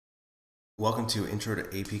Welcome to Intro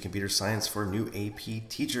to AP Computer Science for new AP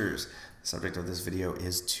teachers. The subject of this video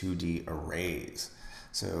is 2D arrays.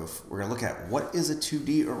 So we're going to look at what is a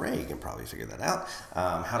 2D array. You can probably figure that out.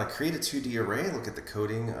 How to create a 2D array, look at the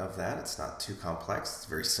coding of that. It's not too complex. It's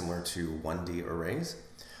very similar to 1D arrays.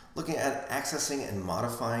 Looking at accessing and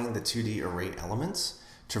modifying the 2D array elements,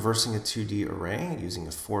 traversing a 2D array using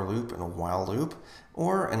a for loop and a while loop,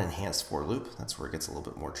 or an enhanced for loop. That's where it gets a little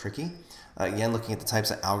bit more tricky. Again, looking at the types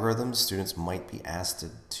of algorithms students might be asked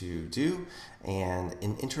to do, and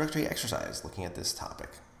an introductory exercise looking at this topic.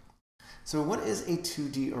 So what is a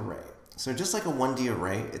 2D array? So just like a 1D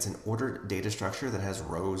array, it's an ordered data structure that has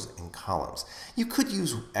rows and columns. You could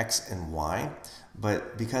use X and Y,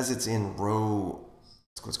 but because it's in row,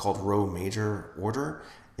 it's what's called row major order,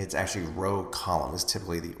 it's actually row column is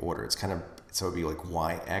typically the order. It's kind of, so it would be like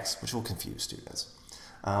YX, which will confuse students.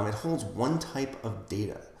 It holds one type of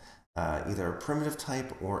data, either a primitive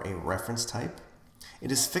type or a reference type.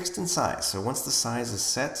 It is fixed in size, so once the size is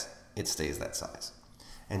set, it stays that size.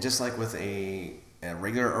 And just like with a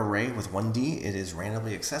regular array with 1D, it is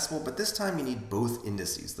randomly accessible, but this time you need both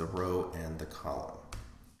indices, the row and the column.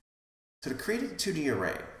 So to create a 2D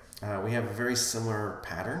array, we have a very similar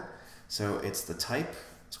pattern. So it's the type,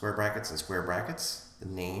 square brackets and square brackets, the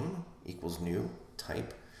name equals new,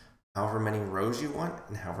 type, however many rows you want,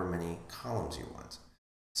 and however many columns you want.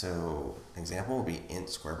 So an example will be int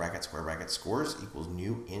square bracket scores equals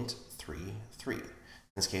new int 3, 3. In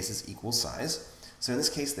this case, it's equal size. So in this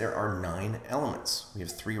case, there are 9 elements. We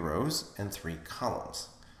have 3 rows and 3 columns.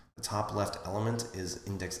 The top left element is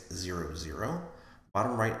index 0, 0.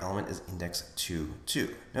 Bottom right element is index 2,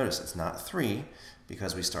 2. Notice it's not 3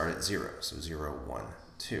 because we start at 0, so 0, 1,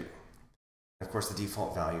 2. Of course, the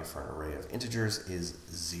default value for an array of integers is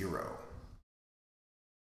 0.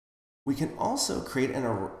 We can also create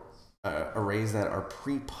arrays that are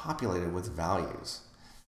pre-populated with values.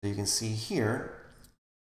 So you can see here,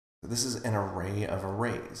 this is an array of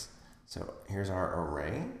arrays. So here's our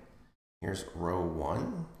array. Here's row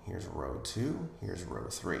 1, here's row 2, here's row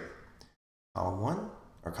 3. Column 1,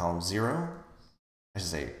 or column 0, I should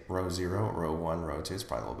say row 0, row 1, row 2 is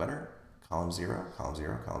probably a little better. Column 0, column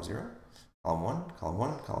 0, column 0. Column 1, column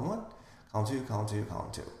 1, column 1, column 2, column 2,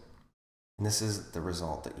 column 2. And this is the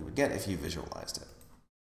result that you would get if you visualized it.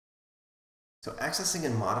 So accessing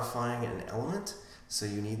and modifying an element, so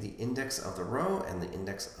you need the index of the row and the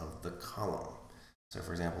index of the column. So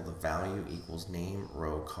for example, the value equals name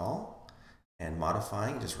row call, and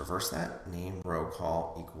modifying, just reverse that, name row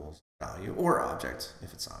call equals value or object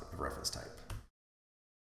if it's not a reference type.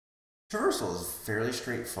 Traversal is fairly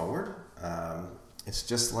straightforward. It's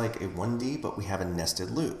just like a 1D, but we have a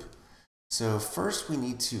nested loop. So first we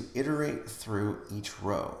need to iterate through each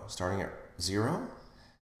row, starting at 0,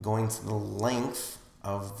 going to the length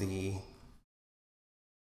of the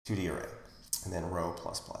 2D array, and then row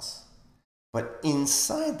plus plus. But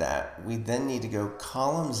inside that, we then need to go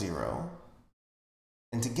column 0,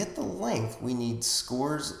 and to get the length, we need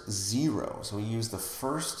scores 0. So we use the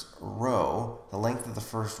first row, the length of the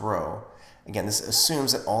first row. Again, this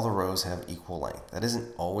assumes that all the rows have equal length. That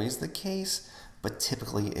isn't always the case, but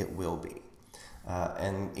typically it will be.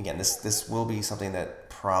 And again, this will be something that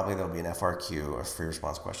probably there'll be an FRQ, a free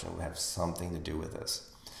response question, that will have something to do with this.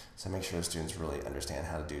 So make sure the students really understand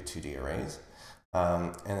how to do 2D arrays.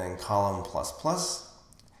 And then column plus plus.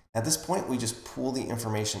 At this point, we just pull the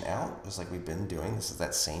information out, just like we've been doing. This is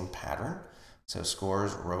that same pattern. So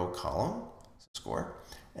scores, row, column, score.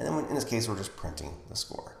 And then in this case, we're just printing the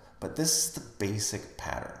score. But this is the basic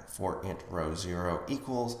pattern for int row 0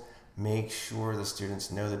 equals. Make sure the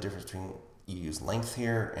students know the difference between you use length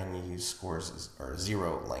here and you use scores or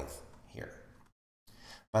 0 length here.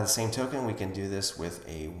 By the same token, we can do this with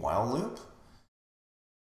a while loop.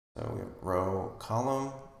 So we have row,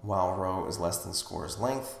 column, while row is less than scores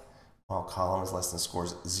length, while column is less than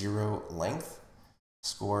scores 0 length,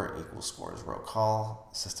 score equals scores row call,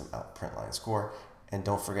 system out print line score. And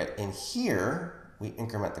don't forget, in here, we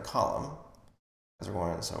increment the column as we're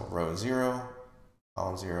going, so row 0,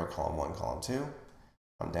 column 0, column 1, column 2,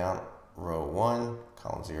 come down, row 1,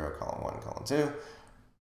 column 0, column 1, column 2,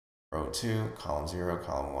 row 2, column 0,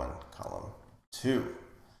 column 1, column 2.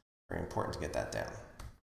 Very important to get that down.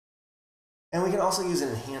 And we can also use an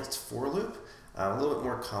enhanced for loop, a little bit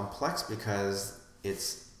more complex because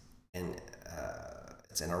it's an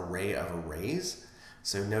array of arrays.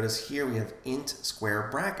 So notice here we have int square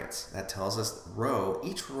brackets. That tells us row,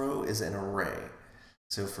 each row is an array.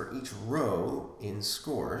 So for each row in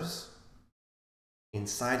scores,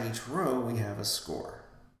 inside each row we have a score.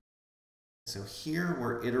 So here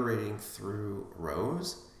we're iterating through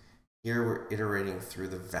rows. Here we're iterating through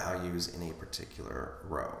the values in a particular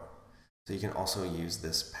row. So you can also use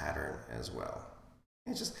this pattern as well.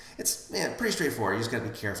 It's pretty straightforward. You just got to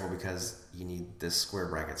be careful because you need this square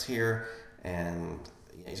brackets here, and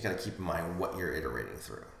you just got to keep in mind what you're iterating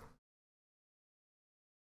through.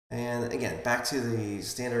 And again, back to the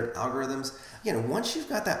standard algorithms. Again, once you've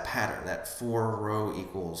got that pattern, that 4 row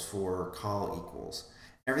equals, 4 col equals,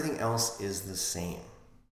 everything else is the same.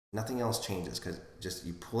 Nothing else changes because just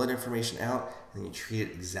you pull that information out and you treat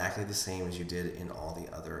it exactly the same as you did in all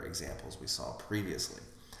the other examples we saw previously.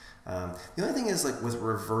 The only thing is, like with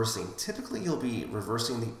reversing, typically you'll be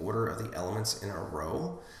reversing the order of the elements in a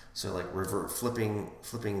row. So like flipping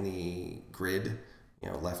the grid,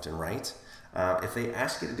 left and right. If they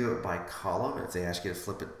ask you to do it by column, if they ask you to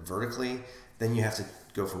flip it vertically, then you have to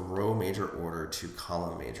go from row major order to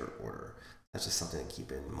column major order. That's just something to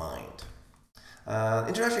keep in mind.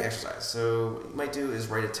 Introductory exercise. So what you might do is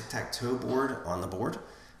write a tic-tac-toe board on the board,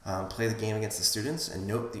 play the game against the students, and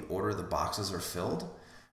note the order the boxes are filled.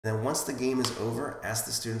 Then once the game is over, ask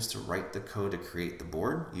the students to write the code to create the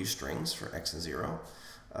board, use strings for X and 0,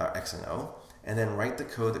 X and O, and then write the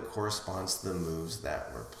code that corresponds to the moves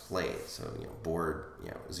that were played. So, board,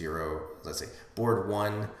 0, let's say board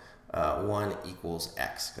 1, 1 equals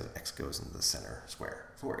X, because X goes into the center square,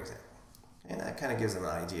 for example. And that kind of gives them an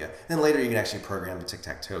idea. Then later you can actually program the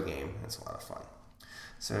tic-tac-toe game. That's a lot of fun.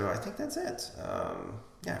 So I think that's it.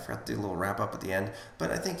 I forgot to do a little wrap up at the end,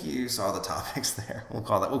 but I think you saw the topics there. We'll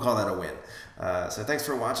call that a win. So thanks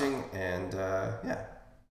for watching, and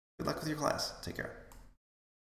good luck with your class. Take care.